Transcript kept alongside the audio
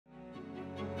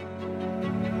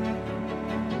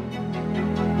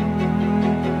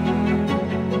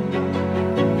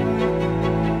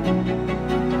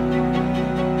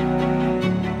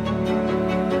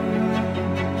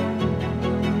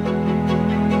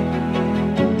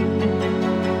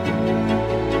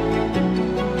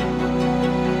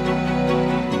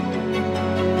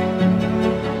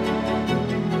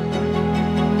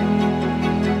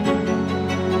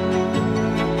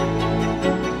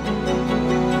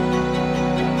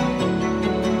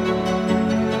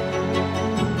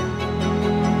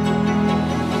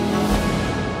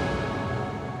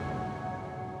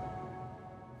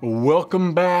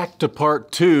Welcome back to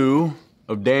part 2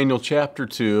 of Daniel chapter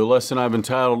 2, a lesson I've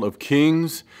entitled Of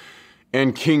Kings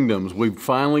and Kingdoms. We've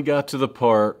finally got to the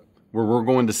part where we're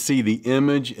going to see the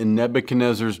image in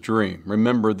Nebuchadnezzar's dream.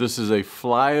 Remember, this is a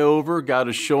flyover. God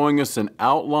is showing us an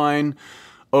outline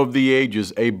of the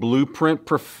ages, a blueprint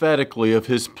prophetically of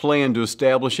his plan to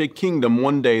establish a kingdom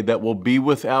one day that will be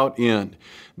without end,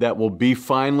 that will be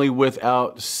finally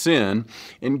without sin.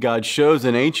 And God shows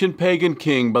an ancient pagan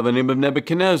king by the name of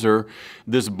Nebuchadnezzar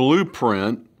this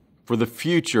blueprint for the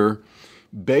future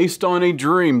based on a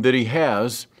dream that he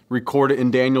has recorded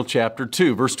in Daniel chapter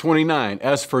 2, verse 29.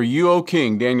 As for you, O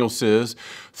king, Daniel says,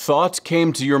 thoughts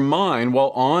came to your mind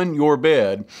while on your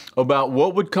bed about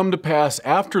what would come to pass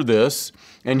after this,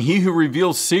 and he who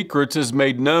reveals secrets has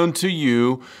made known to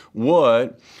you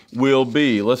what will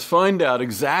be. Let's find out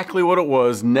exactly what it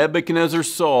was Nebuchadnezzar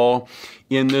saw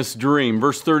in this dream.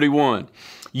 Verse 31,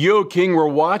 you, O king, were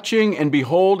watching, and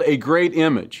behold, a great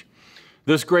image.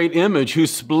 This great image,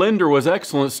 whose splendor was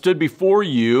excellent, stood before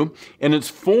you, and its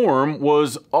form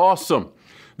was awesome.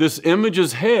 This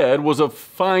image's head was of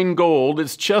fine gold,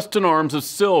 its chest and arms of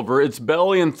silver, its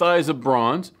belly and thighs of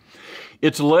bronze,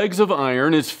 its legs of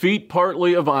iron, its feet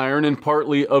partly of iron and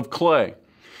partly of clay.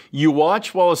 You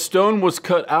watched while a stone was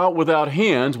cut out without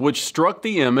hands, which struck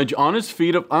the image on its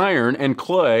feet of iron and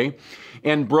clay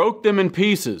and broke them in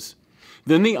pieces.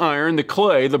 Then the iron, the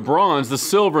clay, the bronze, the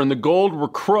silver, and the gold were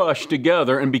crushed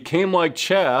together and became like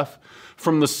chaff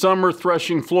from the summer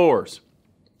threshing floors.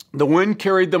 The wind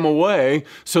carried them away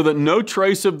so that no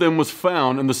trace of them was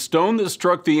found, and the stone that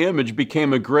struck the image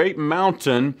became a great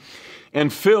mountain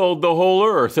and filled the whole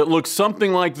earth. It looks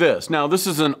something like this. Now, this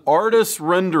is an artist's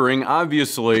rendering,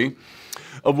 obviously,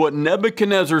 of what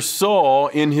Nebuchadnezzar saw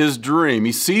in his dream.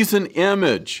 He sees an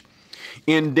image.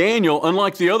 And Daniel,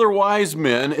 unlike the other wise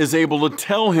men, is able to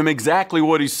tell him exactly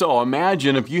what he saw.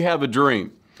 Imagine if you have a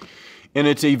dream, and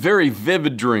it's a very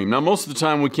vivid dream. Now, most of the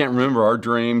time we can't remember our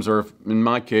dreams, or in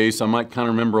my case, I might kind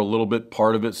of remember a little bit,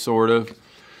 part of it, sort of.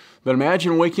 But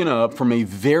imagine waking up from a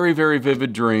very, very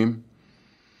vivid dream,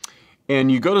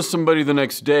 and you go to somebody the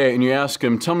next day and you ask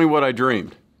them, tell me what I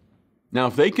dreamed. Now,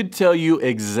 if they could tell you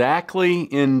exactly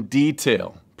in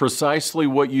detail, precisely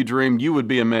what you dreamed, you would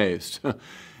be amazed.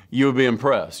 You would be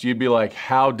impressed. You'd be like,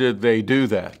 how did they do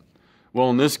that? Well,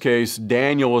 in this case,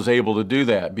 Daniel was able to do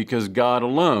that because God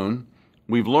alone,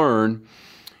 we've learned,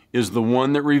 is the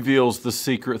one that reveals the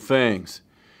secret things.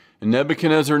 And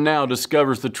Nebuchadnezzar now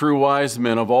discovers the true wise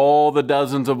men of all the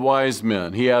dozens of wise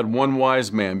men. He had one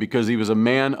wise man because he was a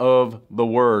man of the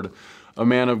word, a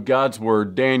man of God's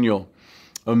word, Daniel.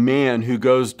 A man who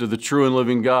goes to the true and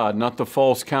living God, not the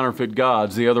false counterfeit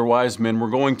gods the other wise men were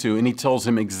going to. And he tells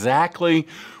him exactly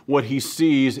what he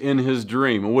sees in his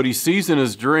dream. And what he sees in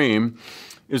his dream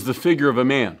is the figure of a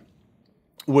man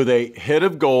with a head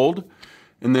of gold,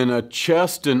 and then a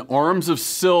chest and arms of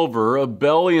silver, a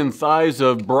belly and thighs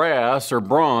of brass or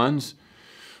bronze,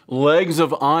 legs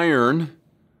of iron,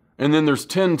 and then there's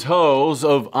 10 toes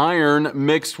of iron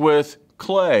mixed with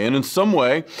clay. And in some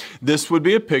way, this would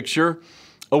be a picture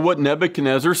of what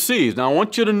Nebuchadnezzar sees. Now, I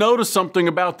want you to notice something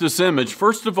about this image.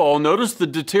 First of all, notice the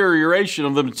deterioration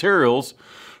of the materials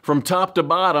from top to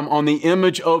bottom on the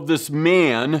image of this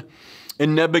man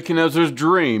in Nebuchadnezzar's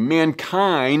dream.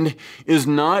 Mankind is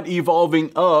not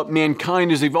evolving up,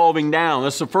 mankind is evolving down.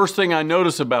 That's the first thing I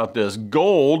notice about this.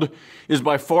 Gold is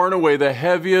by far and away the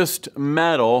heaviest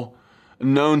metal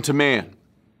known to man.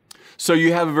 So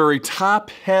you have a very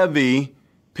top-heavy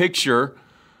picture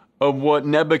of what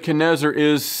Nebuchadnezzar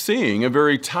is seeing, a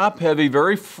very top-heavy,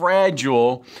 very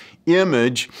fragile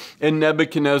image in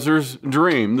Nebuchadnezzar's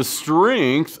dream. The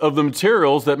strength of the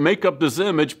materials that make up this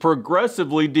image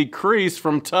progressively decrease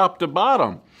from top to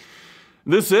bottom.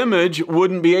 This image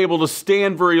wouldn't be able to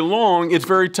stand very long. It's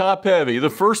very top-heavy. The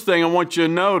first thing I want you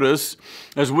to notice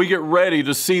as we get ready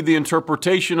to see the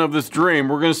interpretation of this dream,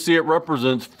 we're going to see it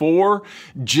represents 4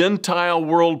 Gentile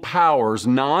world powers,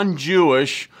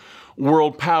 non-Jewish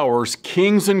world powers,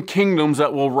 kings and kingdoms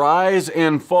that will rise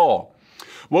and fall.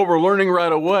 What we're learning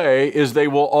right away is they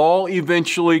will all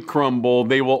eventually crumble.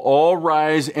 They will all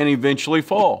rise and eventually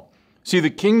fall. See, the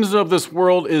kingdoms of this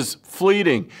world is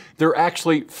fleeting. They're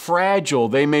actually fragile.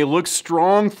 They may look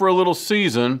strong for a little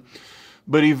season,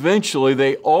 but eventually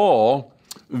they all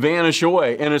vanish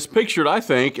away. And it's pictured, I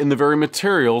think, in the very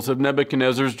materials of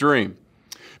Nebuchadnezzar's dream,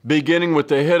 beginning with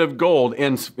the head of gold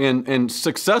and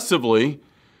successively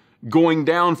going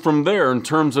down from there in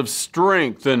terms of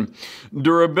strength and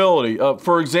durability.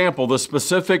 For example, the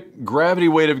specific gravity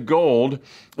weight of gold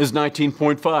is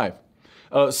 19.5.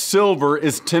 Silver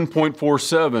is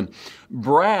 10.47.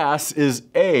 Brass is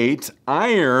 8.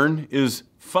 Iron is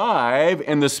 1.5,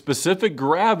 and the specific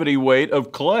gravity weight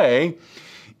of clay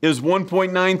is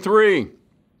 1.93.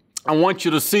 I want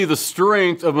you to see the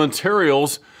strength of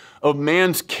materials of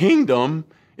man's kingdom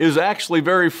is actually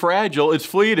very fragile. It's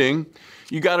fleeting.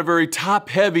 You got a very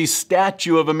top-heavy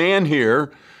statue of a man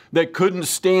here that couldn't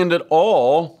stand at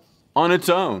all on its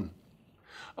own.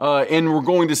 And we're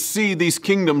going to see these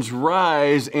kingdoms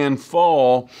rise and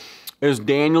fall as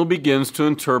Daniel begins to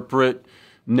interpret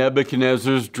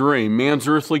Nebuchadnezzar's dream. Man's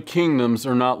earthly kingdoms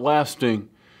are not lasting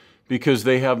because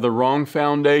they have the wrong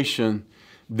foundation.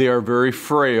 They are very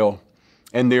frail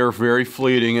and they are very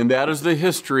fleeting. And that is the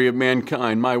history of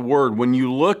mankind. My word, when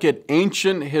you look at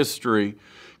ancient history,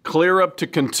 clear up to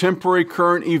contemporary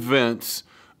current events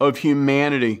of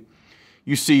humanity,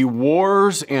 you see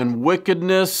wars and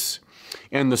wickedness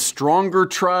and the stronger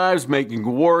tribes making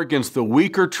war against the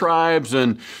weaker tribes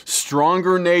and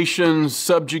stronger nations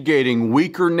subjugating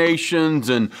weaker nations,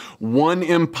 and one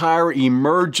empire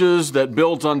emerges that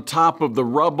builds on top of the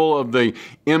rubble of the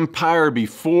empire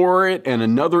before it, and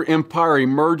another empire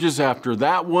emerges after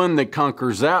that one that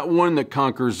conquers that one, that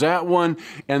conquers that one,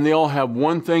 and they all have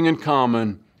one thing in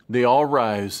common. They all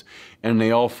rise and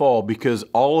they all fall because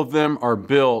all of them are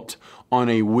built on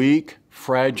a weak,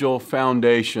 fragile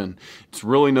foundation. It's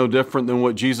really no different than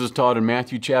what Jesus taught in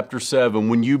Matthew chapter 7.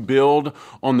 When you build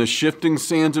on the shifting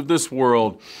sands of this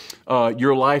world,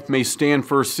 your life may stand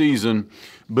for a season,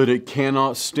 but it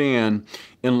cannot stand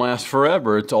and last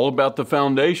forever. It's all about the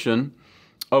foundation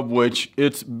of which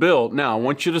it's built. Now, I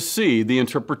want you to see the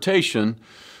interpretation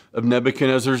of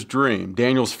Nebuchadnezzar's dream.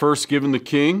 Daniel's first given the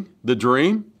king the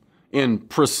dream in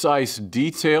precise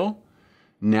detail.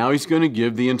 Now he's going to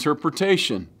give the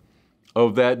interpretation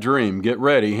of that dream. Get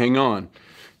ready, hang on.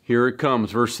 Here it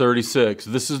comes, verse 36.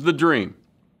 This is the dream.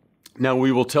 Now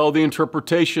we will tell the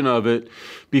interpretation of it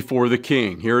before the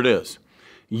king. Here it is.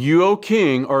 You, O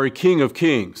king, are a king of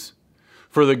kings,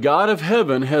 for the God of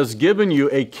heaven has given you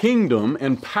a kingdom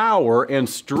and power and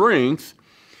strength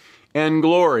and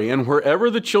glory. And wherever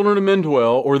the children of men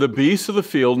dwell, or the beasts of the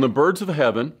field and the birds of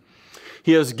heaven,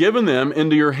 he has given them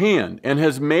into your hand and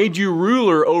has made you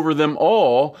ruler over them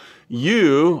all.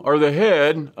 You are the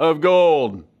head of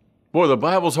gold. Boy, the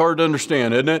Bible's hard to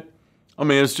understand, isn't it? I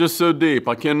mean, it's just so deep.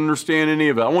 I can't understand any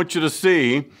of it. I want you to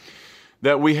see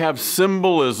that we have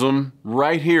symbolism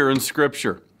right here in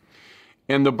Scripture.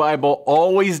 And the Bible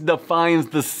always defines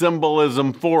the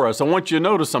symbolism for us. I want you to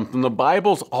notice something. The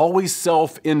Bible's always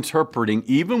self-interpreting,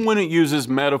 even when it uses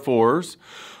metaphors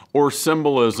or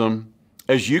symbolism.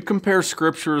 As you compare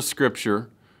Scripture to Scripture,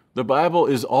 the Bible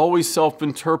is always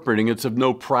self-interpreting. It's of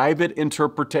no private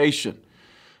interpretation.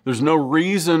 There's no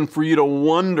reason for you to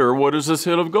wonder, what is this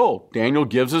head of gold? Daniel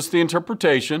gives us the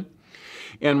interpretation,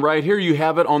 and right here you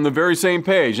have it on the very same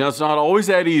page. Now, it's not always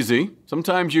that easy.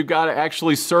 Sometimes you've got to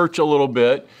actually search a little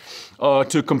bit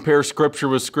to compare Scripture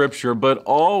with Scripture, but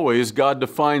always God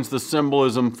defines the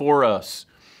symbolism for us.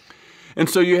 And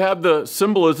so you have the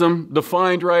symbolism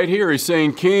defined right here. He's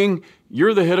saying, King,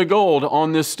 you're the head of gold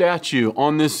on this statue,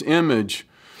 on this image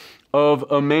of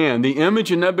a man. The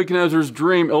image in Nebuchadnezzar's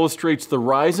dream illustrates the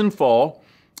rise and fall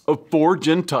of 4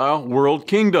 Gentile world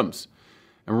kingdoms.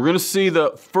 And we're going to see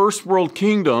the first world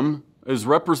kingdom is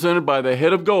represented by the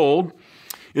head of gold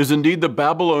is indeed the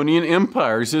Babylonian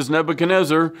Empire. He says,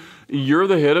 Nebuchadnezzar, you're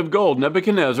the head of gold.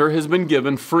 Nebuchadnezzar has been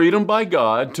given freedom by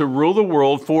God to rule the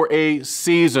world for a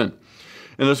season.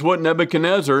 And that's what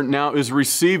Nebuchadnezzar now is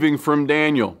receiving from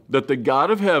Daniel, that the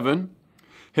God of heaven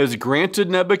has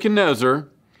granted Nebuchadnezzar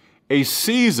a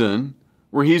season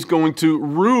where he's going to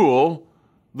rule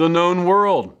the known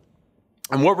world.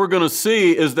 And what we're going to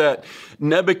see is that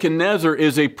Nebuchadnezzar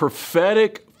is a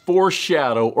prophetic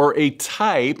foreshadow or a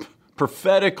type,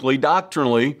 prophetically,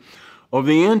 doctrinally, of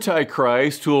the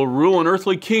Antichrist who will rule an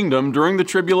earthly kingdom during the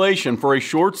tribulation for a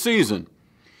short season.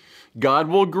 God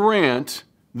will grant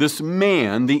this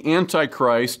man, the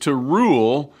Antichrist, to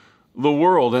rule the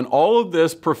world. And all of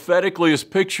this prophetically is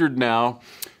pictured now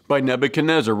by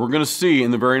Nebuchadnezzar. We're going to see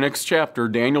in the very next chapter,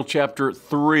 Daniel chapter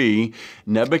 3,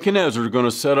 Nebuchadnezzar is going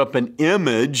to set up an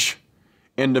image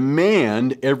and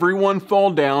demand everyone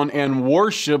fall down and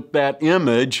worship that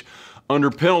image under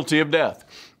penalty of death.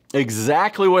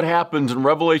 Exactly what happens in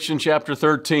Revelation chapter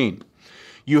 13.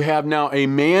 You have now a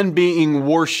man being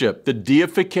worshiped, the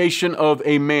deification of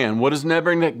a man. What has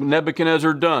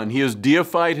Nebuchadnezzar done? He has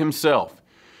deified himself.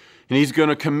 And he's going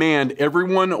to command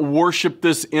everyone worship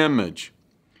this image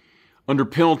under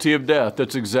penalty of death.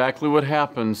 That's exactly what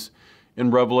happens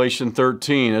in Revelation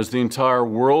 13. As the entire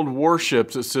world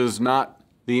worships, it says not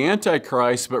the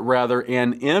Antichrist, but rather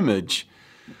an image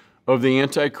of the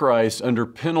Antichrist under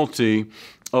penalty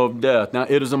of death. Now,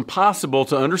 it is impossible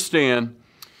to understand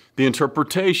the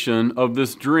interpretation of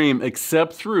this dream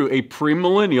except through a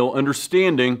premillennial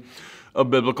understanding of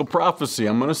biblical prophecy.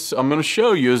 I'm going to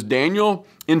show you as Daniel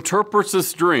interprets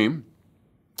this dream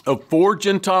of 4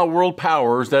 Gentile world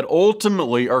powers that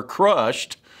ultimately are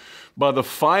crushed by the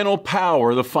final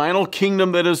power, the final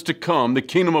kingdom that is to come, the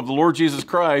kingdom of the Lord Jesus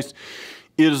Christ.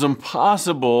 It is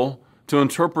impossible to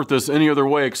interpret this any other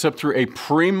way except through a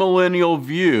premillennial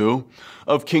view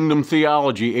of kingdom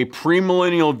theology, a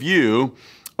premillennial view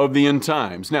of the end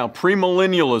times. Now,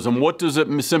 premillennialism, what does it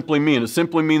simply mean? It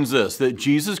simply means this, that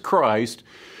Jesus Christ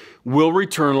will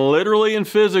return literally and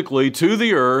physically to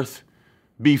the earth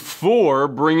before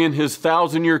bringing his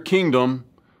 1,000-year kingdom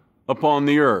upon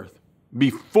the earth.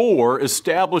 Before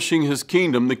establishing his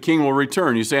kingdom, the king will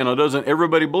return. You say, now, doesn't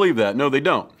everybody believe that? No, they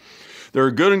don't. There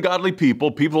are good and godly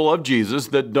people of Jesus,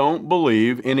 that don't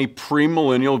believe in a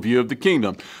premillennial view of the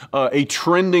kingdom. A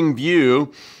trending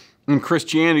view in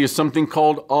Christianity is something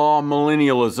called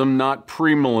amillennialism, not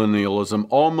premillennialism.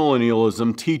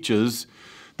 Amillennialism teaches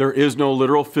there is no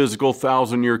literal physical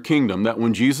 1,000-year kingdom, that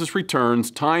when Jesus returns,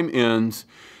 time ends,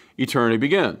 eternity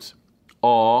begins.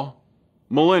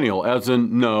 Amillennial, as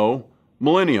in no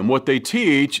millennium. What they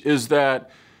teach is that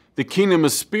the kingdom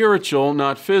is spiritual,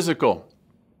 not physical.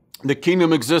 The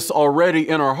kingdom exists already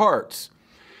in our hearts.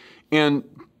 And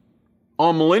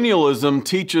amillennialism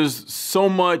teaches so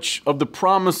much of the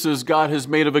promises God has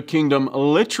made of a kingdom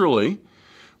literally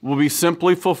will be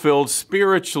simply fulfilled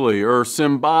spiritually or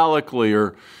symbolically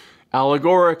or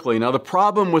allegorically. Now, the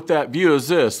problem with that view is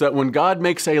this, that when God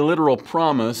makes a literal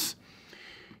promise,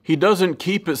 he doesn't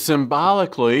keep it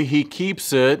symbolically, he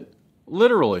keeps it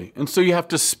literally. And so you have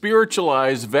to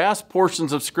spiritualize vast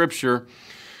portions of Scripture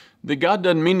that God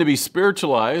doesn't mean to be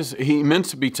spiritualized. He meant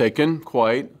to be taken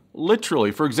quite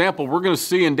literally. For example, we're going to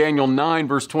see in Daniel 9,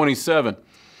 verse 27,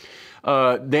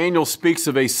 Daniel speaks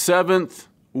of a 7th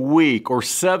week or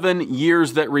 7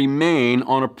 years that remain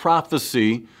on a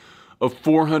prophecy of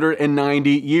 490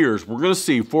 years. We're going to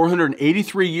see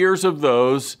 483 years of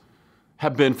those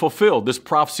have been fulfilled. This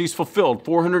prophecy is fulfilled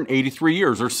 483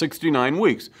 years or 69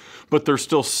 weeks, but there's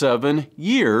still 7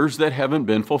 years that haven't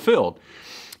been fulfilled.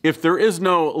 If there is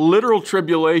no literal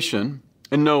tribulation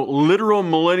and no literal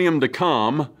millennium to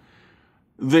come,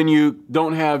 then you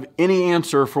don't have any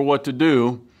answer for what to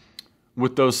do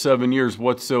with those 7 years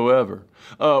whatsoever.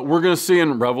 We're going to see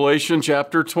in Revelation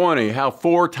chapter 20 how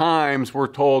 4 times we're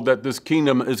told that this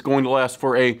kingdom is going to last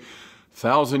for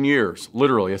 1,000 years,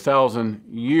 literally 1,000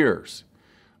 years.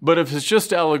 But if it's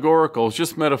just allegorical, it's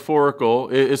just metaphorical,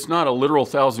 it's not a literal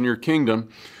 1,000-year kingdom,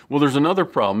 well, there's another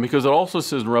problem, because it also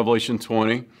says in Revelation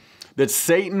 20 that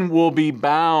Satan will be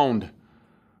bound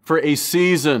for a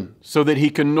season so that he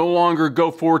can no longer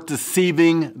go forth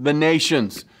deceiving the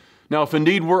nations. Now, if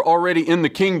indeed we're already in the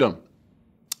kingdom,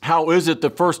 how is it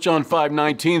that 1 John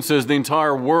 5:19 says the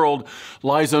entire world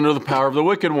lies under the power of the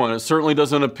wicked one? It certainly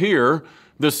doesn't appear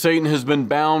that Satan has been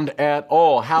bound at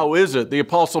all. How is it? The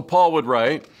Apostle Paul would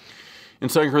write in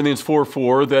 2 Corinthians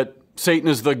 4:4 that Satan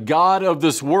is the god of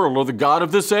this world or the god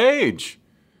of this age.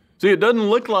 See, it doesn't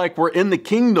look like we're in the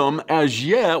kingdom as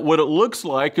yet. What it looks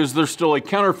like is there's still a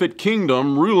counterfeit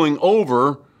kingdom ruling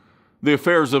over the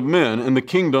affairs of men and the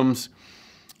kingdoms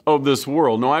of this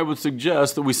world. Now, I would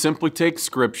suggest that we simply take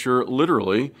Scripture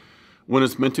literally when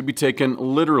it's meant to be taken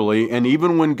literally, and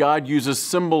even when God uses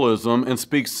symbolism and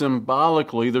speaks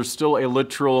symbolically, there's still a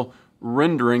literal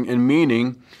rendering and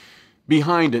meaning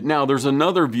behind it. Now, there's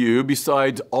another view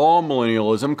besides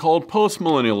amillennialism called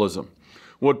postmillennialism.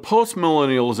 What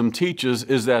postmillennialism teaches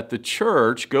is that the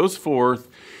church goes forth,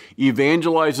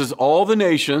 evangelizes all the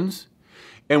nations,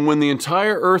 and when the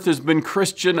entire earth has been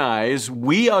Christianized,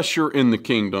 we usher in the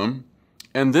kingdom,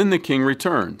 and then the king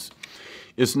returns.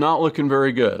 It's not looking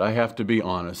very good, I have to be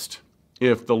honest.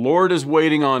 If the Lord is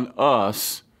waiting on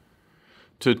us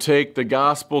to take the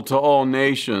gospel to all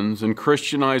nations and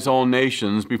Christianize all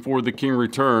nations before the king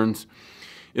returns,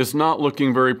 it's not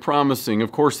looking very promising.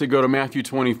 Of course, they go to Matthew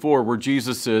 24, where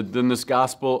Jesus said, then this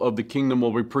gospel of the kingdom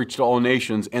will be preached to all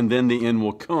nations, and then the end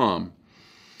will come.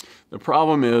 The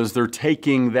problem is they're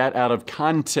taking that out of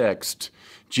context.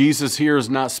 Jesus here is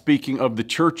not speaking of the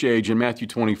church age in Matthew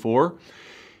 24.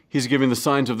 He's giving the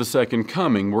signs of the second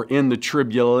coming. We're in the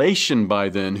tribulation by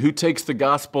then. Who takes the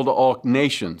gospel to all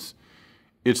nations?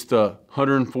 It's the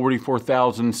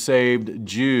 144,000 saved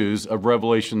Jews of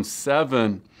Revelation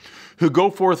 7 who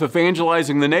go forth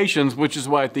evangelizing the nations, which is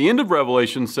why at the end of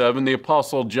Revelation 7, the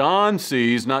Apostle John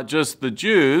sees not just the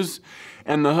Jews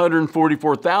and the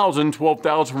 144,000,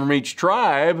 12,000 from each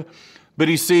tribe, but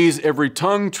he sees every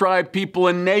tongue, tribe, people,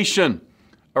 and nation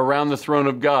around the throne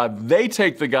of God. They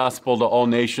take the gospel to all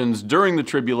nations during the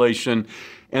tribulation,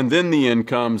 and then the end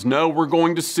comes. No, we're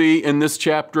going to see in this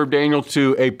chapter of Daniel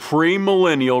 2 a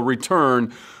premillennial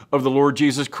return of the Lord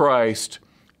Jesus Christ,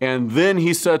 and then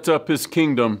he sets up his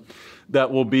kingdom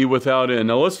that will be without end.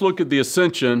 Now let's look at the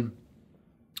ascension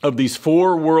of these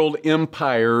four world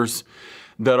empires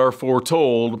that are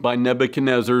foretold by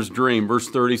Nebuchadnezzar's dream. Verse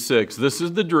 36, this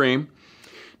is the dream.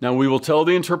 Now we will tell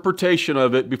the interpretation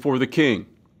of it before the king.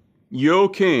 You, O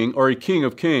king, are a king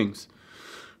of kings.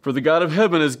 For the God of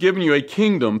heaven has given you a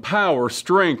kingdom, power,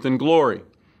 strength, and glory.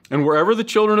 And wherever the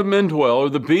children of men dwell, or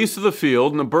the beasts of the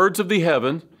field, and the birds of the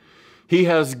heaven, he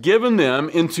has given them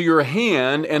into your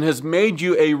hand and has made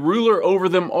you a ruler over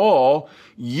them all.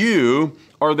 You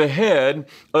are the head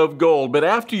of gold. But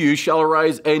after you shall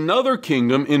arise another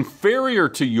kingdom inferior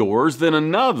to yours, then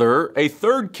another, a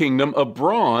third kingdom of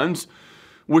bronze,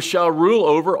 which shall rule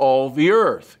over all the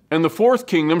earth. And the fourth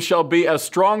kingdom shall be as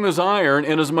strong as iron,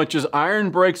 inasmuch as iron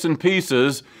breaks in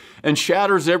pieces and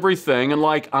shatters everything. And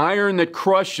like iron that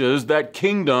crushes, that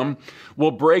kingdom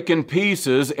will break in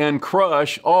pieces and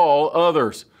crush all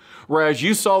others. Whereas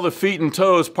you saw the feet and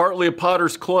toes, partly of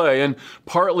potter's clay and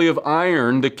partly of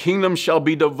iron, the kingdom shall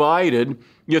be divided,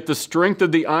 yet the strength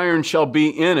of the iron shall be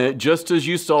in it, just as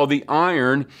you saw the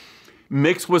iron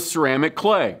mixed with ceramic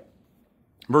clay.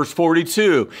 Verse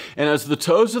 42, and as the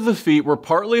toes of the feet were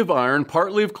partly of iron,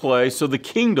 partly of clay, so the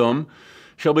kingdom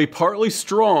shall be partly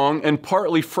strong and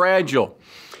partly fragile.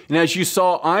 And as you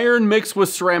saw iron mixed with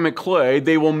ceramic clay,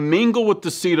 they will mingle with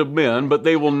the seed of men, but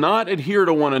they will not adhere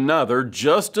to one another,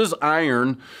 just as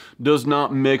iron does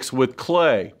not mix with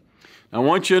clay. Now I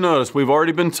want you to notice, we've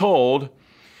already been told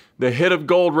the head of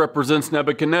gold represents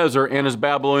Nebuchadnezzar and his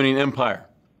Babylonian empire.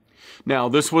 Now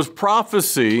this was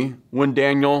prophecy when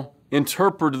Daniel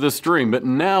interpreted this dream, but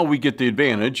now we get the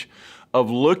advantage of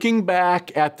looking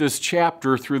back at this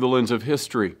chapter through the lens of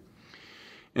history.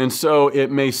 And so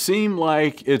it may seem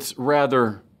like it's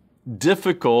rather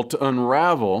difficult to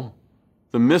unravel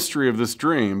the mystery of this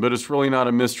dream, but it's really not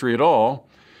a mystery at all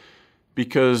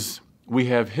because we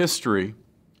have history.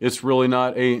 It's really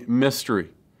not a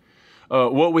mystery.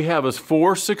 What we have is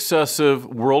four successive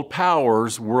world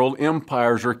powers, world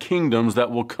empires, or kingdoms that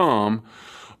will come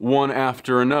one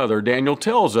after another. Daniel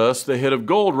tells us the head of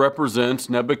gold represents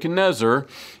Nebuchadnezzar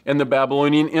and the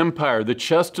Babylonian Empire. The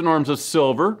chest and arms of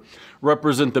silver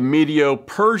represent the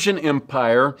Medo-Persian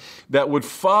Empire that would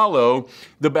follow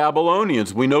the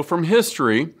Babylonians. We know from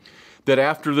history that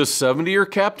after the 70-year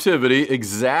captivity,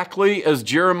 exactly as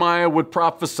Jeremiah would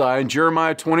prophesy in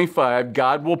Jeremiah 25,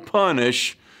 God will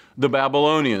punish the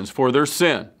Babylonians for their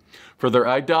sin, for their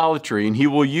idolatry, and he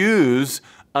will use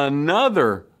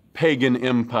another pagan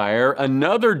empire,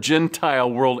 another Gentile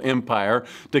world empire,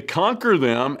 to conquer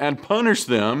them and punish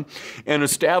them and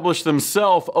establish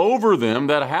themselves over them.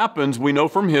 That happens, we know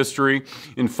from history,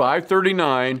 in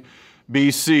 539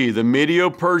 BC. The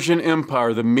Medo-Persian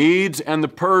Empire, the Medes and the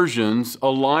Persians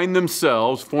align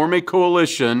themselves, form a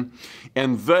coalition,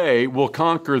 and they will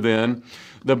conquer then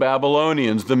the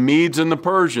Babylonians, the Medes and the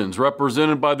Persians,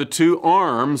 represented by the two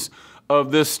arms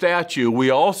of this statue. We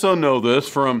also know this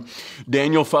from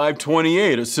Daniel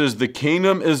 5:28. It says, the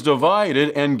kingdom is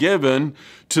divided and given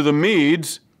to the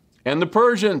Medes and the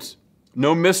Persians.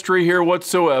 No mystery here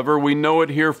whatsoever. We know it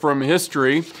here from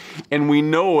history, and we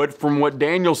know it from what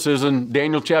Daniel says in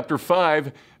Daniel chapter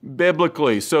 5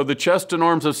 biblically. So the chest and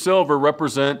arms of silver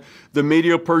represent the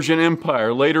Medo-Persian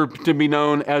Empire, later to be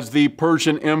known as the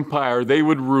Persian Empire. They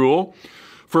would rule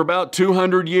for about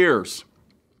 200 years.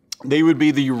 They would be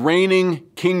the reigning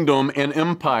kingdom and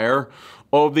empire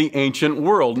of the ancient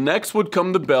world. Next would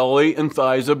come the belly and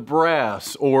thighs of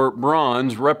brass or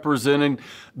bronze, representing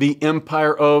the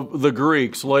empire of the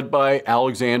Greeks, led by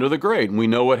Alexander the Great. And we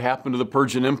know what happened to the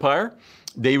Persian Empire.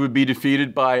 They would be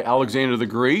defeated by Alexander the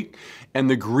Great, and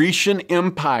the Grecian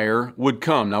Empire would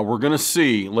come. Now we're going to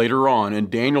see later on in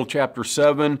Daniel chapter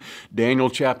 7, Daniel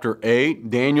chapter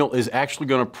 8, Daniel is actually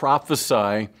going to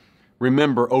prophesy,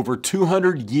 remember, over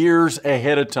 200 years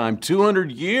ahead of time,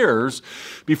 200 years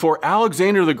before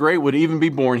Alexander the Great would even be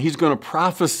born. He's going to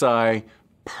prophesy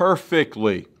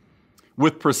perfectly,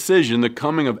 with precision, the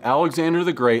coming of Alexander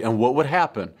the Great and what would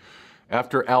happen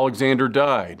after Alexander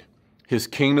died. His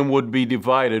kingdom would be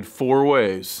divided four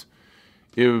ways.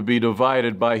 It would be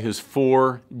divided by his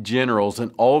four generals,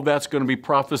 and all of that's going to be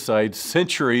prophesied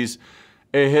centuries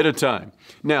ahead of time.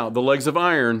 Now, the legs of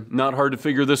iron, not hard to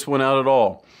figure this one out at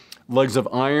all. Legs of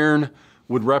iron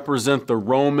would represent the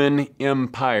Roman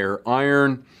Empire.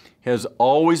 Iron has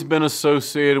always been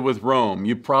associated with Rome.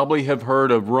 You probably have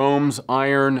heard of Rome's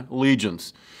iron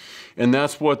legions. And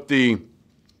that's what the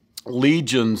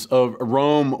legions of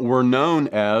Rome were known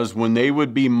as. When they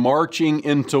would be marching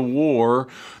into war,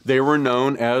 they were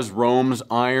known as Rome's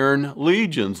Iron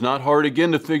Legions. Not hard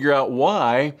again to figure out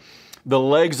why the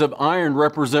legs of iron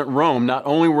represent Rome. Not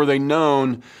only were they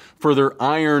known for their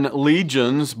iron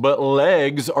legions, but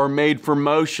legs are made for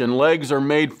motion. Legs are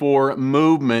made for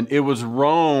movement. It was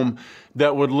Rome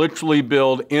that would literally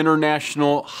build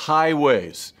international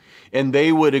highways, and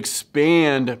they would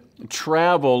expand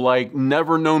travel like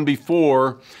never known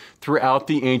before throughout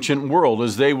the ancient world,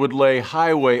 as they would lay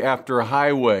highway after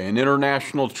highway, and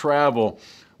international travel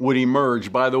would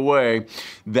emerge. By the way,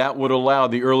 that would allow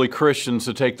the early Christians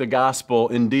to take the gospel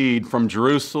indeed from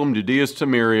Jerusalem, Judea,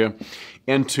 Samaria,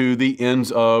 and to the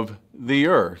ends of the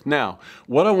earth. Now,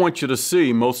 what I want you to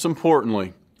see most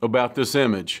importantly about this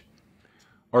image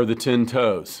are the 10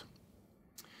 toes.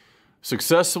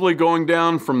 Successively going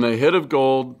down from the head of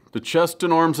gold, the chest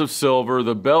and arms of silver,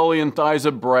 the belly and thighs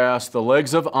of brass, the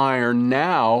legs of iron.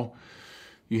 Now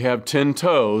you have 10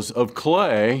 toes of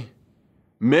clay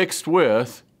mixed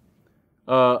with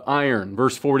iron.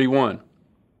 Verse 41.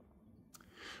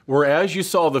 Whereas you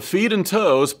saw the feet and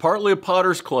toes, partly of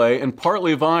potter's clay and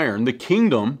partly of iron, the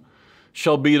kingdom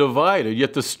shall be divided,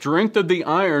 yet the strength of the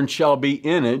iron shall be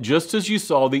in it, just as you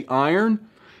saw the iron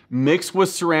mixed with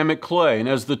ceramic clay. And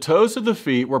as the toes of the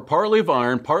feet were partly of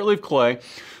iron, partly of clay,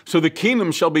 so the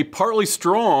kingdom shall be partly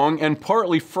strong and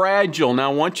partly fragile.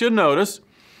 Now I want you to notice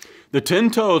the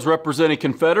 10 toes represent a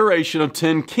confederation of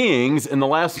 10 kings in the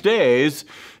last days,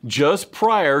 just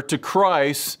prior to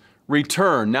Christ's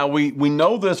return. Now we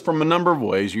know this from a number of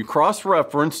ways. You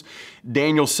cross-reference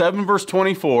Daniel 7 verse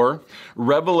 24,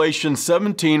 Revelation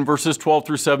 17 verses 12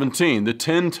 through 17. The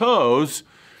 10 toes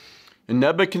in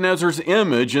Nebuchadnezzar's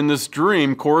image in this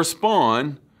dream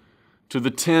correspond to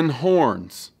the 10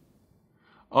 horns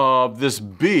of this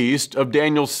beast of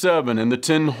Daniel 7, and the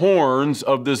 10 horns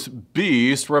of this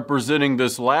beast representing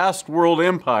this last world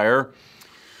empire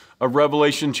of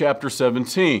Revelation chapter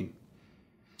 17.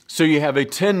 So you have a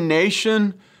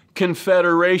 10-nation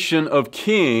confederation of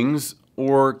kings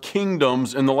or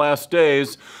kingdoms in the last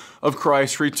days of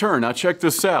Christ's return. Now check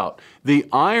this out. The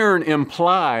iron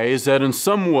implies that in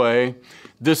some way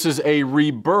this is a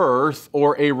rebirth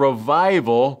or a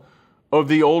revival of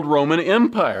the old Roman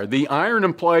Empire. The iron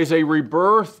implies a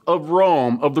rebirth of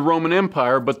Rome, of the Roman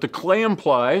Empire, but the clay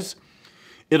implies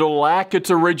it'll lack its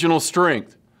original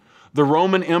strength. The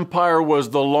Roman Empire was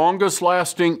the longest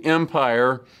lasting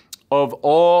empire of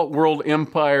all world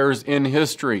empires in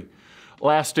history,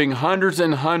 lasting hundreds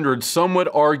and hundreds, some would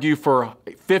argue for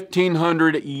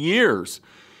 1,500 years,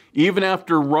 even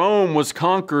after Rome was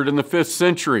conquered in the 5th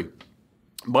century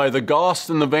by the Goths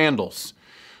and the Vandals.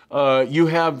 You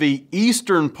have the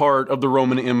eastern part of the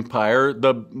Roman Empire,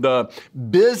 the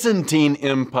Byzantine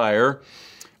Empire,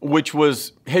 which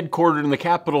was headquartered in the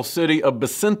capital city of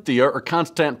Byzantia or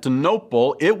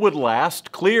Constantinople. It would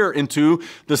last clear into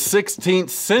the 16th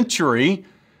century,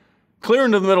 clear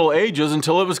into the Middle Ages,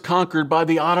 until it was conquered by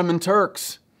the Ottoman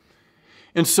Turks.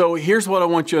 And so here's what I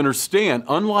want you to understand.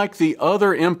 Unlike the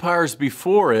other empires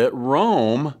before it,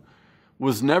 Rome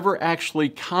was never actually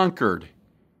conquered.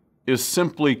 It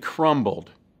simply crumbled.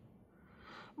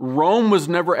 Rome was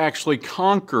never actually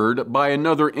conquered by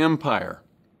another empire.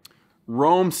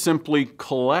 Rome simply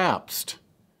collapsed.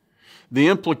 The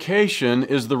implication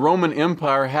is the Roman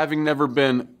Empire, having never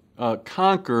been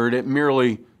conquered, it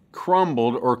merely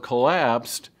crumbled or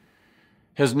collapsed,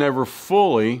 has never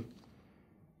fully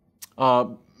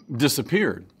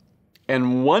disappeared.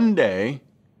 And one day,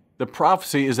 the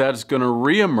prophecy is that it's going to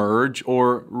reemerge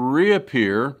or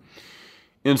reappear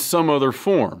in some other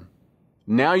form.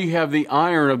 Now you have the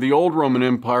iron of the old Roman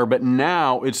Empire, but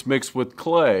now it's mixed with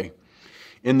clay.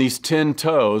 In these 10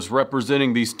 toes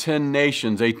representing these 10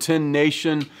 nations, a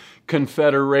 10-nation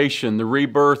confederation, the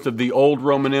rebirth of the old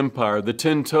Roman Empire, the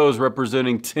 10 toes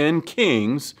representing 10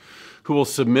 kings who will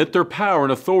submit their power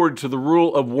and authority to the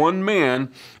rule of one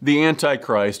man, the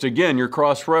Antichrist. Again, your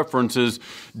cross-reference is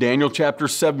Daniel chapter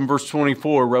 7, verse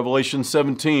 24, Revelation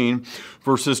 17,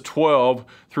 verses 12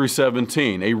 through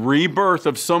 17. A rebirth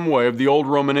of some way of the old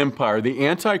Roman Empire. The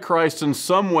Antichrist in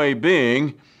some way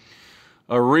being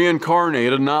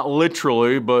reincarnated, not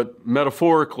literally, but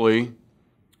metaphorically,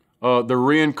 the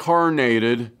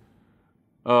reincarnated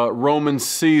Roman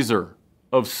Caesar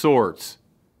of sorts.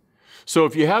 So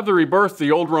if you have the rebirth of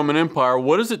the old Roman Empire,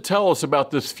 what does it tell us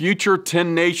about this future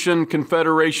 10-nation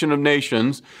confederation of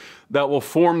nations that will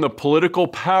form the political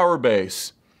power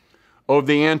base of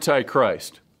the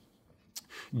Antichrist?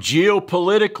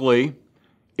 Geopolitically,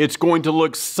 it's going to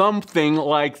look something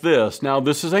like this. Now,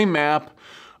 this is a map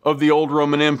of the old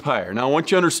Roman Empire. Now, I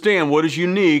want you to understand what is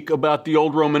unique about the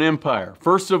old Roman Empire.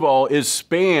 First of all, it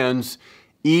spans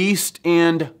east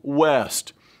and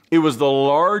west. It was the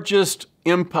largest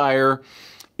empire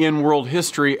in world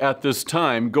history at this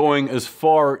time, going as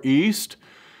far east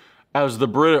as the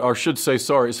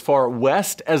as far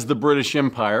west as the British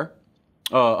Empire.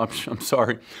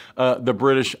 The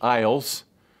British Isles,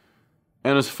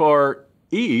 and as far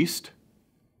east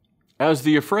as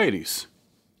the Euphrates.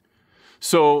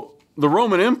 So the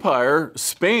Roman Empire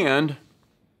spanned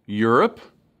Europe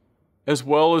as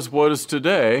well as what is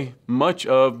today much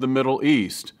of the Middle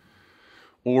East,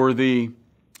 or the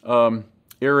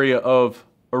area of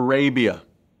Arabia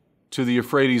to the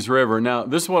Euphrates River. Now,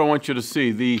 this is what I want you to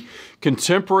see. The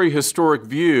contemporary historic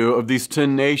view of these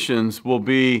 10 nations will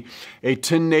be a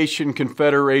 10-nation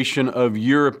confederation of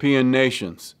European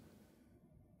nations.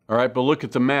 All right, but look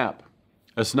at the map.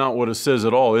 That's not what it says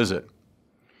at all, is it?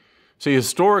 See,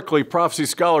 historically, prophecy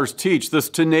scholars teach this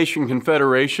 10-nation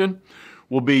confederation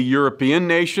will be European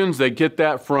nations. They get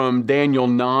that from Daniel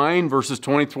 9, verses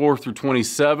 24 through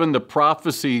 27. The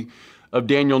prophecy of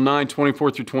Daniel 9,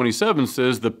 24 through 27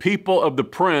 says, "The people of the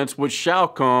prince which shall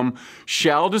come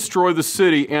shall destroy the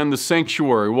city and the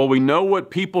sanctuary." Well, we know what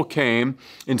people came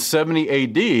in 70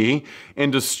 AD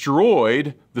and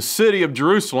destroyed the city of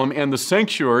Jerusalem and the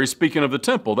sanctuary, speaking of the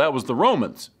temple. That was the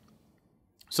Romans.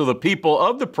 So the people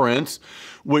of the prince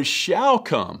which shall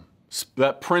come,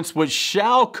 that prince which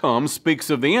shall come speaks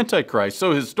of the Antichrist.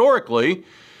 So historically,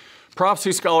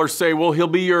 prophecy scholars say, well, he'll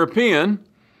be European,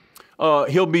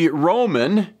 he'll be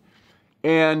Roman,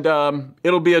 and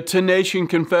it'll be a 10-nation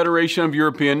confederation of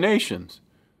European nations.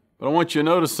 But I want you to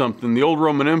notice something. The old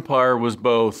Roman Empire was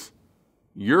both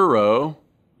European,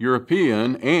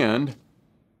 and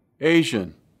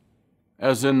Asian,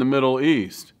 as in the Middle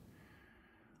East.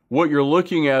 What you're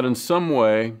looking at in some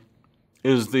way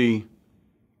is the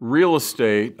real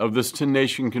estate of this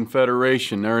 10-nation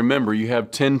confederation. Now remember, you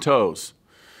have 10 toes.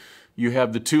 You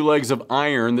have the 2 legs of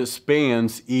iron that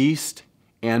spans east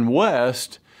and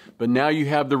west, but now you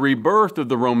have the rebirth of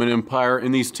the Roman Empire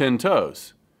in these 10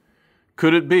 toes.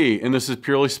 Could it be, and this is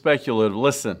purely speculative,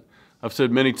 listen, I've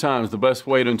said many times, the best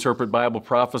way to interpret Bible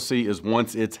prophecy is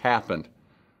once it's happened.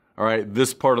 All right,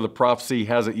 this part of the prophecy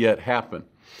hasn't yet happened.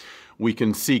 We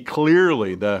can see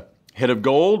clearly the head of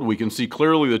gold. We can see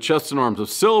clearly the chest and arms of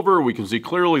silver. We can see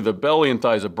clearly the belly and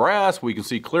thighs of brass. We can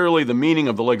see clearly the meaning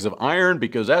of the legs of iron,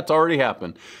 because that's already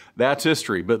happened. That's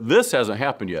history. But this hasn't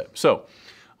happened yet. So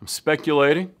I'm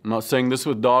speculating. I'm not saying this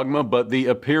with dogma, but the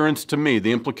appearance to me,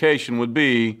 the implication would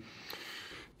be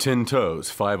 10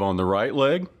 toes, 5 on the right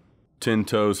leg, 10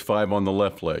 toes, 5 on the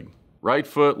left leg. Right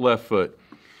foot, left foot.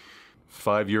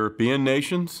 5 European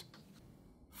nations,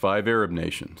 5 Arab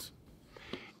nations.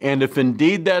 And if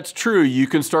indeed that's true, you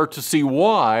can start to see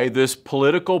why this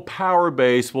political power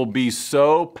base will be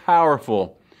so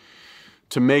powerful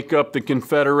to make up the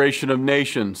confederation of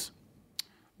nations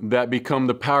that become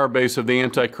the power base of the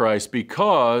Antichrist,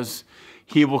 because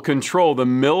he will control the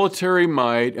military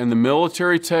might and the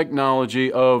military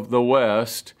technology of the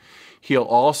West. He'll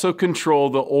also control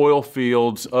the oil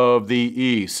fields of the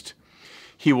East.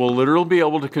 He will literally be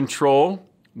able to control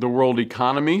the world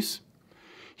economies.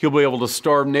 He'll be able to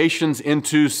starve nations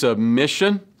into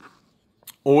submission,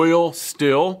 oil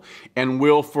still, and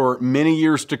will for many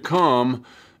years to come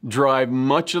drive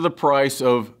much of the price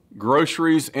of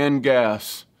groceries and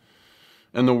gas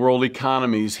in the world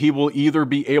economies. He will either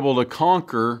be able to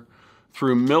conquer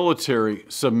through military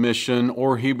submission,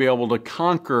 or he'll be able to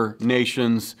conquer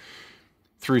nations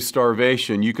through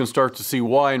starvation. You can start to see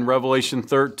why in Revelation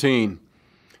 13,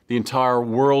 the entire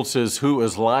world says, "Who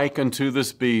is like unto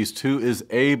this beast? Who is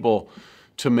able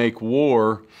to make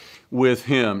war with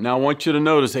him?" Now I want you to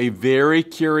notice a very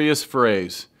curious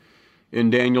phrase in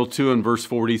Daniel 2 and verse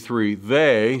 43.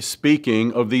 They,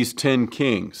 speaking of these 10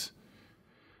 kings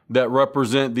that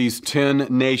represent these 10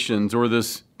 nations, or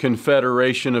this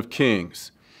confederation of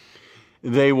kings,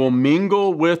 they will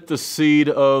mingle with the seed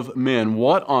of men.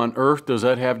 What on earth does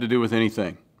that have to do with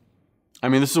anything? I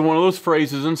mean, this is one of those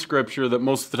phrases in Scripture that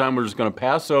most of the time we're just going to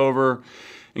pass over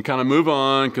and kind of move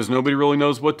on because nobody really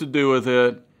knows what to do with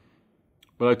it.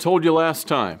 But I told you last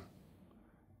time,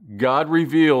 God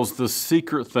reveals the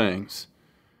secret things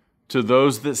to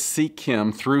those that seek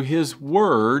Him through His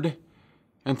Word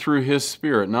and through His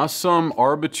Spirit. Not some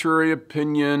arbitrary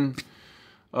opinion,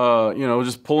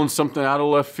 just pulling something out of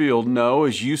left field. No,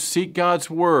 as you seek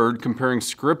God's Word, comparing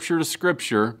Scripture to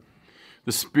Scripture,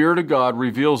 the Spirit of God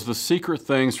reveals the secret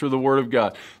things through the Word of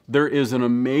God. There is an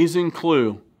amazing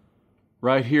clue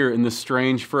right here in this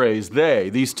strange phrase. They,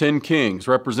 these 10 kings,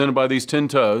 represented by these 10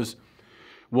 toes,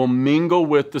 will mingle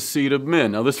with the seed of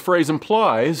men. Now, this phrase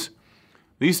implies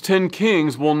these 10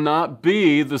 kings will not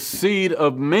be the seed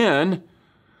of men,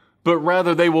 but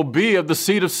rather they will be of the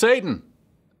seed of Satan.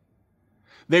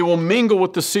 They will mingle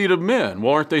with the seed of men.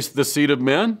 Well, aren't they the seed of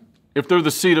men? If they're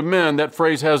the seed of men, that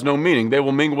phrase has no meaning. They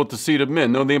will mingle with the seed of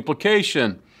men. No, the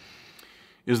implication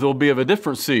is they'll be of a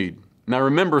different seed. Now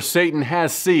remember, Satan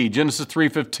has seed. Genesis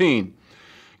 3:15.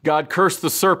 God cursed the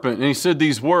serpent, and he said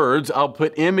these words, I'll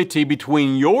put enmity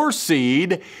between your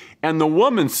seed and the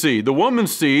woman's seed. The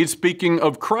woman's seed, speaking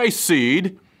of Christ's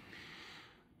seed,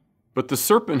 but the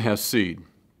serpent has seed.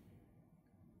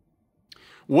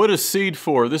 What is seed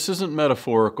for? This isn't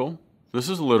metaphorical. This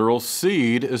is literal.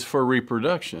 Seed is for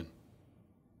reproduction.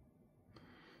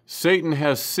 Satan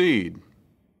has seed.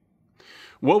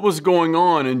 What was going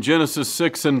on in Genesis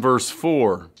 6 and verse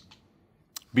 4?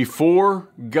 Before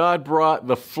God brought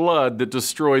the flood that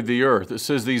destroyed the earth, it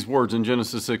says these words in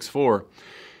Genesis 6:4.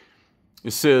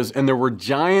 It says, and there were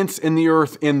giants in the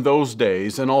earth in those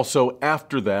days, and also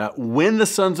after that, when the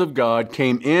sons of God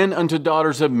came in unto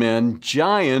daughters of men,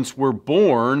 giants were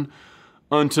born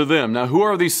unto them. Now, who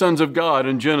are these sons of God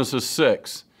in Genesis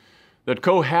 6? That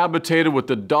cohabitated with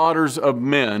the daughters of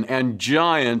men, and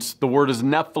giants, the word is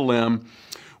Nephilim,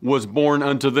 was born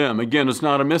unto them. Again, it's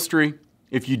not a mystery.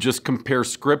 If you just compare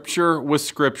Scripture with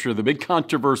Scripture, the big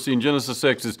controversy in Genesis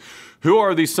 6 is, who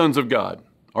are these sons of God?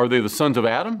 Are they the sons of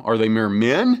Adam? Are they mere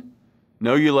men?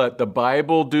 No, you let the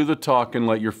Bible do the talking,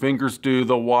 let your fingers do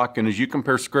the walking. As you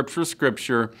compare Scripture with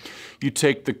Scripture, you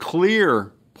take the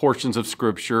clear portions of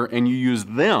Scripture and you use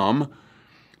them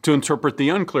to interpret the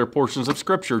unclear portions of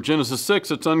Scripture. Genesis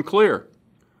 6, it's unclear.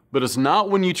 But it's not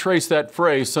when you trace that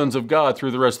phrase, sons of God,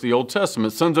 through the rest of the Old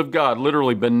Testament. Sons of God,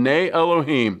 literally, B'nai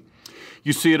Elohim.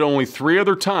 You see it only 3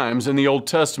 other times in the Old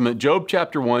Testament, Job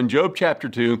chapter 1, Job chapter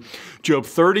 2, Job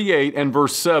 38 and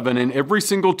verse 7. And every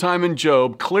single time in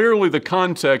Job, clearly the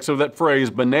context of that phrase,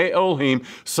 B'nai Elohim,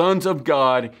 sons of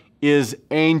God, is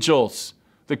angels.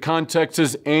 The context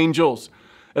is angels.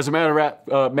 As a matter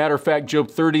of fact, Job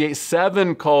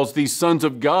 38:7 calls these sons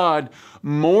of God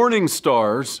morning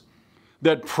stars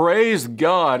that praised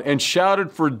God and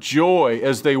shouted for joy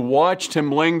as they watched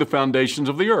him laying the foundations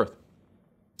of the earth.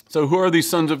 So who are these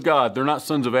sons of God? They're not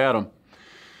sons of Adam.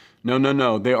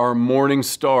 No. They are morning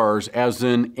stars, as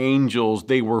in angels.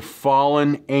 They were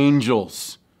fallen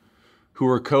angels who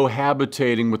were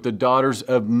cohabitating with the daughters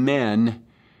of men,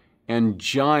 and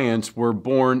giants were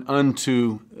born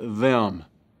unto them.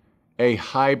 A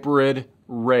hybrid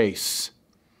race.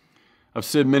 I've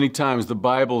said many times, the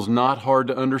Bible's not hard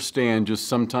to understand, just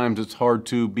sometimes it's hard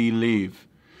to believe.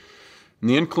 And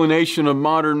the inclination of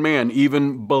modern man,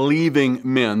 even believing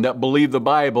men that believe the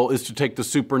Bible, is to take the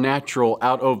supernatural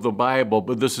out of the Bible.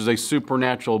 But this is a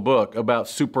supernatural book about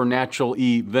supernatural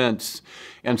events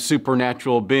and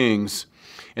supernatural beings.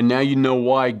 And now you know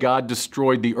why God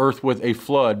destroyed the earth with a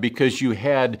flood, because you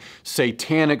had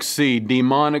satanic seed,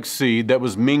 demonic seed that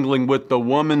was mingling with the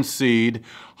woman's seed,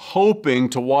 hoping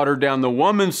to water down the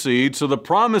woman's seed so the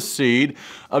promised seed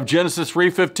of Genesis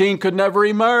 3:15 could never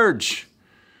emerge.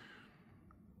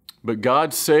 But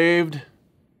God saved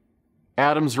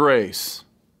Adam's race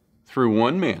through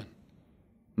one man,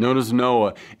 known as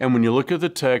Noah. And when you look at the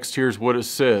text, here's what it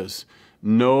says.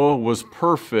 Noah was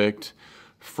perfect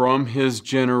from his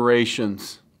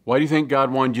generations. Why do you think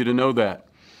God wanted you to know that?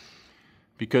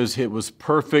 Because it was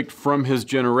perfect from his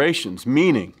generations,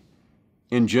 meaning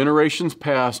in generations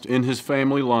past in his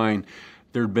family line,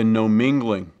 there'd been no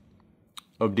mingling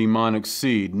of demonic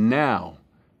seed. Now,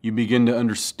 you begin to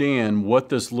understand what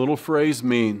this little phrase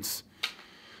means,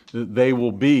 that they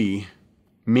will be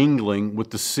mingling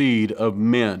with the seed of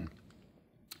men.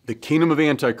 The kingdom of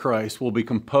Antichrist will be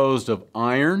composed of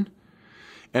iron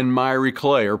and miry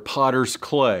clay, or potter's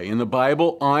clay. In the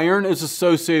Bible, iron is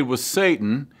associated with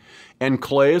Satan and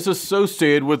clay is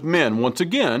associated with men. Once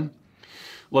again,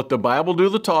 let the Bible do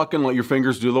the talking, let your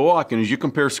fingers do the walking. As you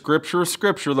compare Scripture with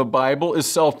Scripture, the Bible is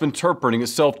self-interpreting,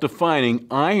 it's self-defining.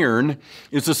 Iron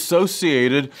is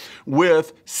associated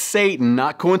with Satan,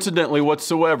 not coincidentally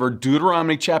whatsoever.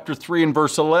 Deuteronomy chapter 3 and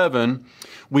verse 11,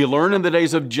 we learn in the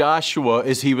days of Joshua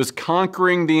as he was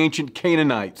conquering the ancient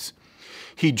Canaanites,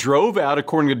 he drove out,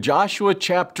 according to Joshua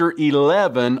chapter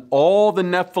 11, all the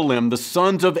Nephilim, the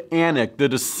sons of Anak, the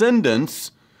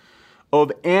descendants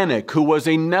of Anak, who was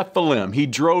a Nephilim. He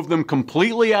drove them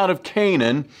completely out of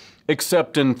Canaan,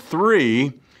 except in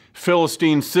 3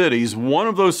 Philistine cities. One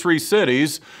of those 3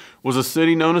 cities was a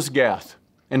city known as Gath.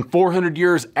 And 400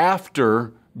 years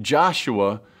after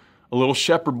Joshua, a little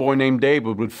shepherd boy named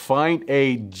David would fight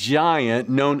a giant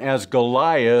known as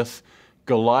Goliath,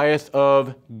 Goliath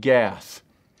of Gath.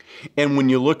 And when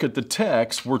you look at the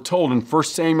text, we're told in 1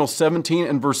 Samuel 17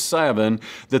 and verse 7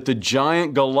 that the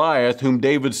giant Goliath, whom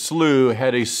David slew,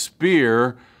 had a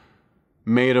spear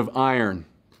made of iron.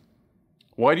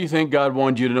 Why do you think God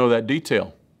wanted you to know that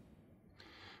detail?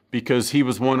 Because he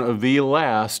was one of the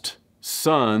last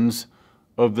sons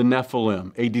of the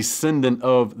Nephilim, a descendant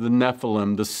of the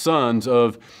Nephilim, the sons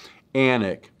of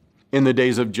Anak. In the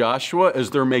days of Joshua,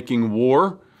 as they're making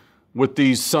war with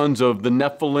these sons of the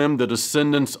Nephilim, the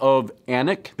descendants of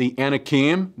Anak, the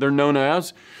Anakim, they're known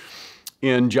as.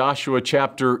 In Joshua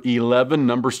chapter 11,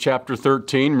 Numbers chapter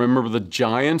 13, remember the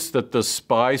giants that the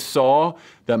spies saw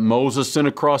that Moses sent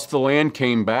across the land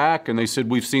came back, and they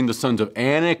said, we've seen the sons of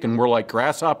Anak, and we're like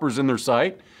grasshoppers in their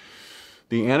sight.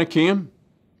 The Anakim,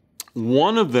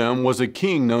 one of them was a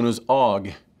king known as Og.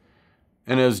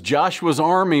 And as Joshua's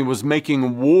army was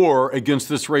making war against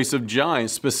this race of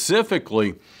giants,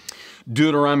 specifically,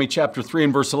 Deuteronomy chapter 3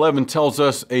 and verse 11 tells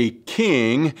us a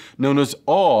king known as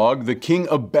Og, the king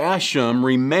of Bashan,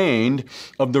 remained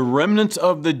of the remnants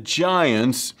of the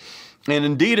giants. And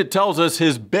indeed, it tells us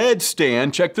his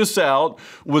bedstand, check this out,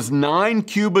 was 9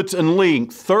 cubits in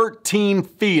length, 13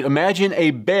 feet. Imagine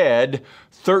a bed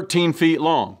 13 feet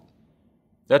long.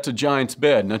 That's a giant's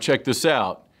bed. Now check this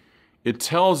out. It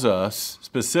tells us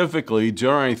specifically,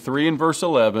 Deuteronomy 3 and verse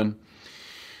 11,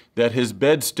 that his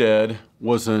bedstead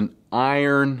was an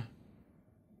iron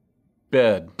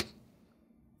bed.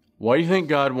 Why do you think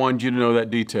God wanted you to know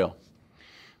that detail?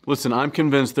 Listen, I'm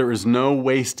convinced there is no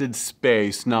wasted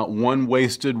space, not one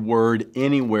wasted word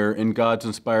anywhere in God's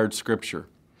inspired scripture.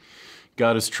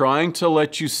 God is trying to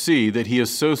let you see that he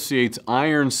associates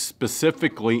iron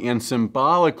specifically and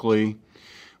symbolically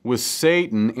with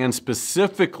Satan, and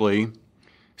specifically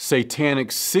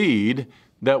satanic seed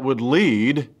that would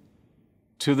lead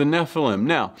to the Nephilim.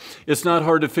 Now, it's not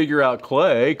hard to figure out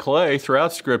clay. Clay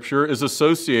throughout Scripture is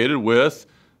associated with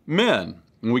men.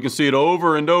 And we can see it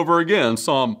over and over again.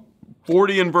 Psalm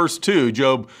 40 and verse 2,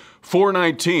 Job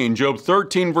 4:19, Job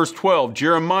 13 verse 12,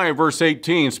 Jeremiah verse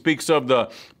 18 speaks of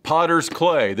the potter's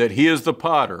clay, that he is the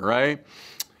potter, right?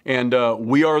 And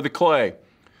we are the clay.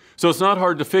 So it's not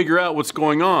hard to figure out what's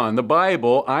going on. The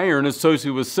Bible, iron is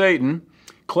associated with Satan,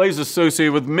 clay is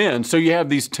associated with men. So you have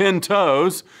these 10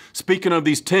 toes. Speaking of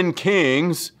these 10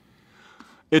 kings,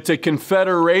 it's a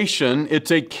confederation, it's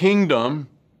a kingdom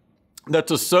that's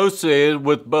associated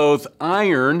with both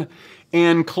iron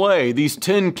and clay. These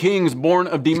 10 kings born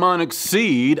of demonic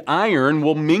seed, iron,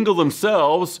 will mingle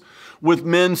themselves with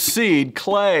men's seed,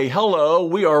 clay. Hello,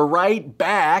 we are right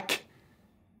back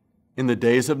in the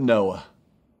days of Noah,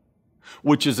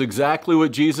 which is exactly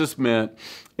what Jesus meant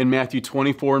in Matthew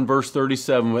 24 and verse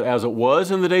 37. But as it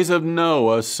was in the days of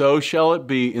Noah, so shall it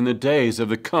be in the days of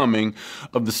the coming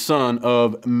of the Son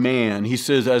of Man. He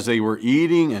says, as they were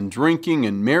eating and drinking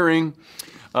and marrying,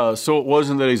 so it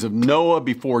was in the days of Noah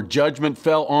before judgment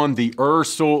fell on the earth,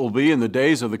 so it will be in the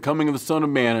days of the coming of the Son of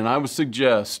Man. And I would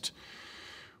suggest,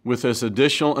 with this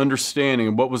additional understanding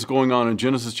of what was going on in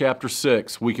Genesis chapter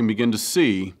 6, we can begin to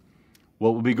see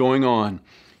what will be going on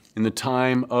in the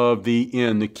time of the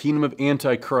end, the kingdom of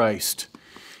Antichrist.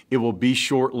 It will be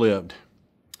short-lived.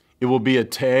 It will be a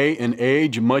day and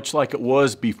age much like it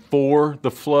was before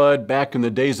the flood, back in the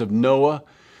days of Noah,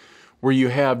 where you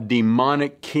have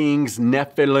demonic kings,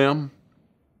 Nephilim,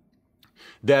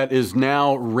 that is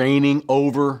now reigning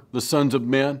over the sons of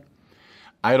men.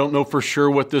 I don't know for sure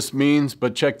what this means,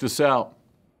 but check this out.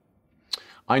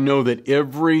 I know that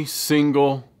every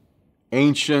single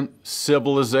ancient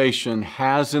civilization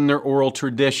has in their oral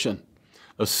tradition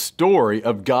a story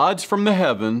of gods from the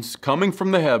heavens, coming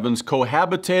from the heavens,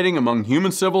 cohabitating among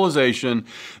human civilization,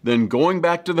 then going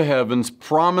back to the heavens,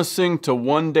 promising to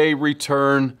one day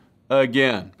return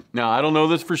again. Now, I don't know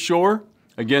this for sure.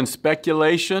 Again,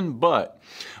 speculation, but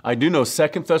I do know 2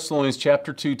 Thessalonians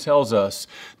chapter 2 tells us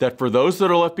that for those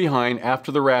that are left behind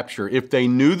after the rapture, if they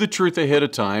knew the truth ahead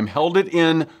of time, held it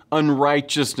in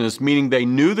unrighteousness, meaning they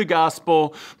knew the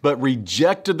gospel but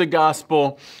rejected the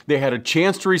gospel, they had a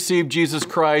chance to receive Jesus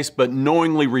Christ but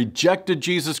knowingly rejected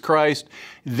Jesus Christ,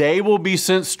 they will be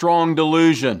sent strong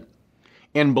delusion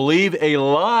and believe a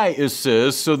lie, it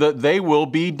says, so that they will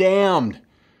be damned.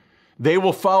 They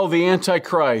will follow the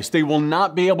Antichrist. They will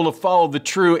not be able to follow the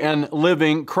true and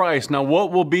living Christ. Now,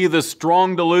 what will be the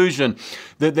strong delusion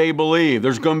that they believe?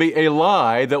 There's going to be a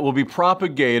lie that will be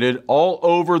propagated all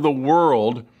over the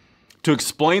world to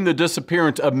explain the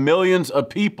disappearance of millions of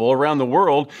people around the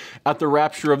world at the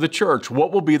rapture of the church.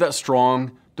 What will be that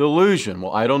strong delusion?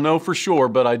 Well, I don't know for sure,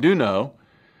 but I do know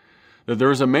that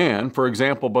there's a man, for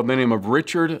example, by the name of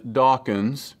Richard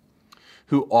Dawkins,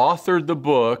 who authored the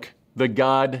book the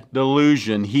God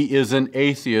delusion. He is an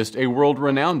atheist, a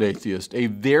world-renowned atheist, a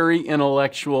very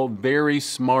intellectual, very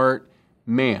smart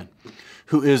man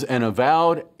who is an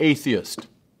avowed atheist,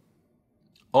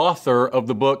 author of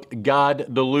the book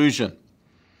God Delusion.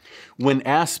 When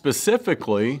asked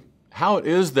specifically how it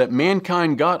is that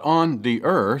mankind got on the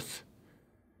earth,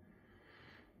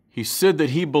 he said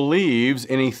that he believes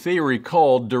in a theory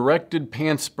called directed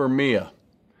panspermia.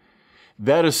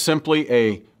 That is simply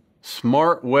a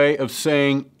smart way of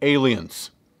saying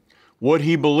aliens. What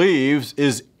he believes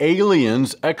is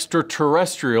aliens,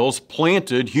 extraterrestrials,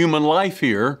 planted human life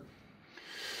here,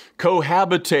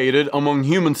 cohabitated among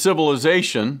human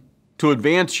civilization to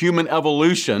advance human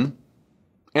evolution,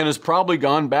 and has probably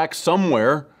gone back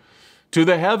somewhere to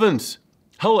the heavens.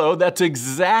 Hello, that's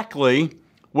exactly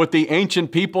what the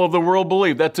ancient people of the world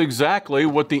believed. That's exactly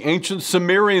what the ancient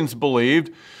Sumerians believed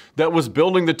that was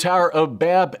building the Tower of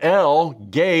Babel,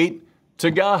 gate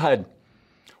to God.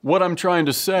 What I'm trying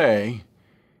to say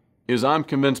is I'm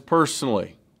convinced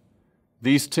personally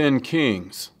these 10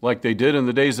 kings, like they did in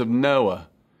the days of Noah,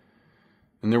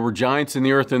 and there were giants in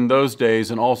the earth in those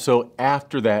days and also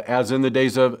after that, as in the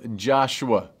days of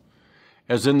Joshua,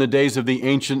 as in the days of the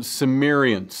ancient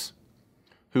Sumerians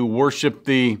who worshiped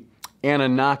the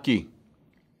Anunnaki,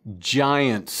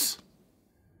 giants,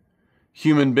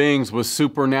 human beings with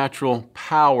supernatural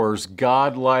powers,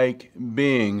 godlike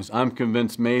beings. I'm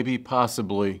convinced maybe,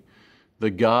 possibly,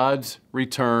 the gods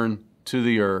return to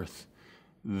the earth.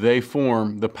 They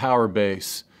form the power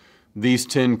base, these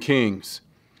 10 kings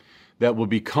that will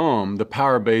become the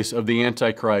power base of the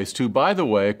Antichrist, who, by the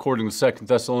way, according to 2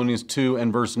 Thessalonians 2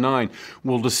 and verse 9,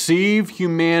 will deceive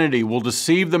humanity, will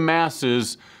deceive the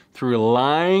masses through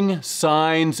lying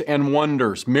signs and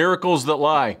wonders, miracles that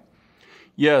lie.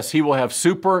 Yes, he will have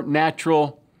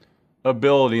supernatural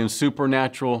ability and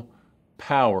supernatural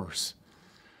powers.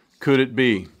 Could it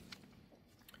be?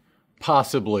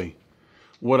 Possibly.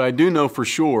 What I do know for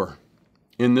sure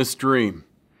in this dream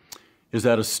is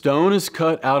that a stone is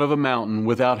cut out of a mountain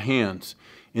without hands,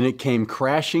 and it came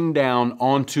crashing down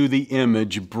onto the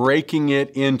image, breaking it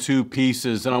into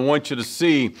pieces. And I want you to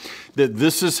see that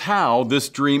this is how this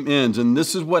dream ends, and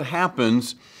this is what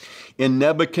happens in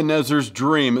Nebuchadnezzar's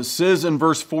dream. It says in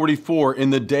verse 44, in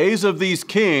the days of these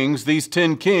kings, these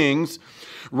 10 kings,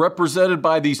 represented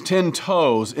by these 10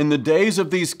 toes, in the days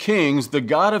of these kings, the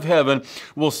God of heaven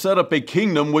will set up a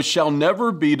kingdom which shall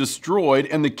never be destroyed,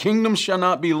 and the kingdom shall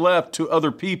not be left to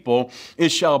other people. It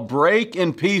shall break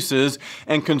in pieces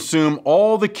and consume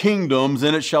all the kingdoms,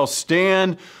 and it shall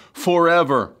stand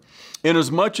forever.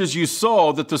 Inasmuch as you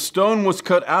saw that the stone was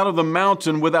cut out of the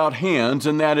mountain without hands,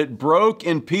 and that it broke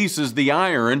in pieces the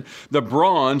iron, the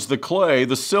bronze, the clay,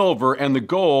 the silver, and the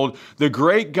gold, the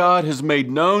great God has made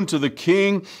known to the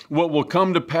king what will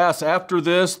come to pass after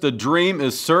this. The dream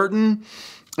is certain,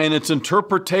 and its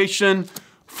interpretation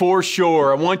for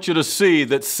sure. I want you to see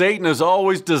that Satan has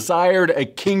always desired a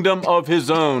kingdom of his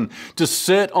own, to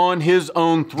sit on his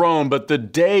own throne, but the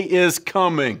day is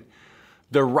coming.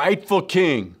 The rightful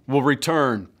king will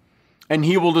return, and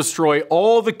he will destroy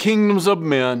all the kingdoms of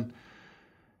men,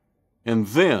 and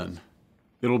then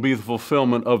it'll be the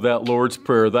fulfillment of that Lord's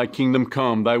prayer, thy kingdom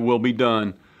come, thy will be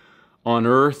done on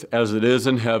earth as it is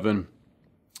in heaven.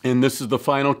 And this is the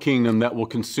final kingdom that will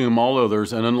consume all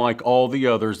others, and unlike all the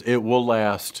others, it will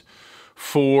last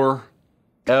forever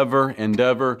and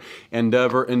ever and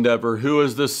ever and ever. Who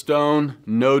is this stone?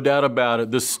 No doubt about it.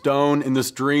 This stone in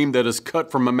this dream that is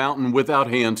cut from a mountain without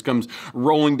hands comes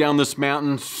rolling down this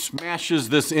mountain, smashes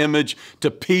this image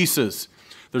to pieces.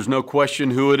 There's no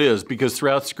question who it is, because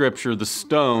throughout Scripture, the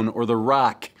stone or the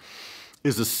rock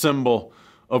is a symbol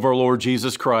of our Lord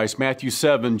Jesus Christ. Matthew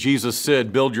 7, Jesus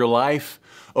said, build your life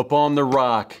upon the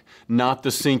rock, not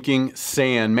the sinking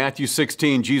sand. Matthew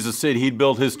 16, Jesus said he'd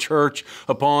build his church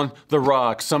upon the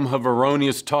rock. Some have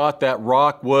erroneously taught that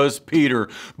rock was Peter,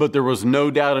 but there was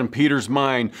no doubt in Peter's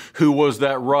mind who was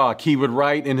that rock. He would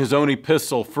write in his own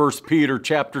epistle, 1 Peter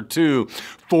chapter 2,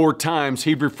 4 times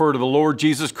he'd refer to the Lord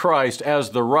Jesus Christ as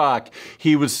the rock.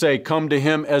 He would say, come to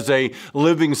him as a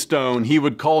living stone. He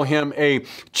would call him a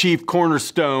chief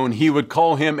cornerstone. He would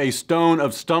call him a stone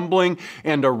of stumbling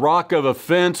and a rock of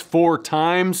offense 4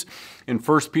 times. In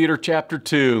 1 Peter chapter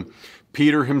 2,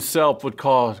 Peter himself would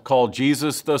call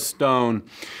Jesus the stone.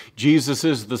 Jesus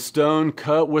is the stone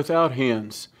cut without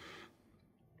hands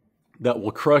that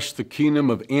will crush the kingdom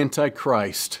of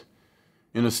Antichrist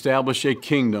and establish a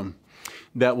kingdom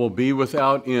that will be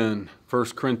without end. 1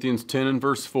 Corinthians 10 and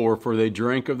verse 4, for they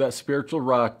drank of that spiritual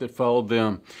rock that followed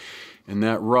them, and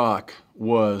that rock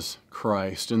was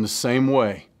Christ. In the same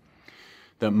way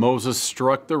that Moses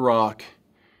struck the rock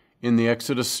in the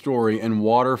Exodus story and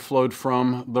water flowed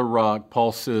from the rock,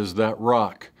 Paul says that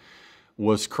rock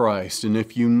was Christ. And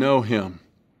if you know him,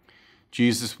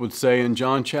 Jesus would say in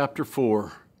John chapter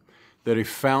 4 that a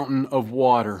fountain of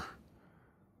water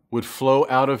would flow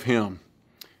out of him,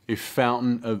 a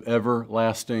fountain of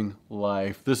everlasting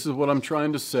life. This is what I'm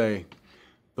trying to say.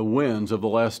 The winds of the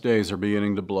last days are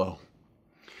beginning to blow.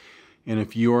 And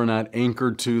if you are not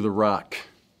anchored to the rock,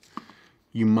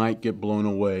 you might get blown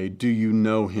away. Do you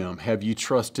know him? Have you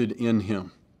trusted in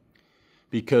him?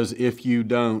 Because if you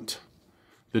don't,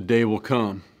 the day will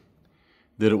come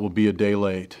that it will be a day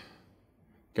late.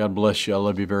 God bless you. I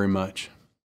love you very much.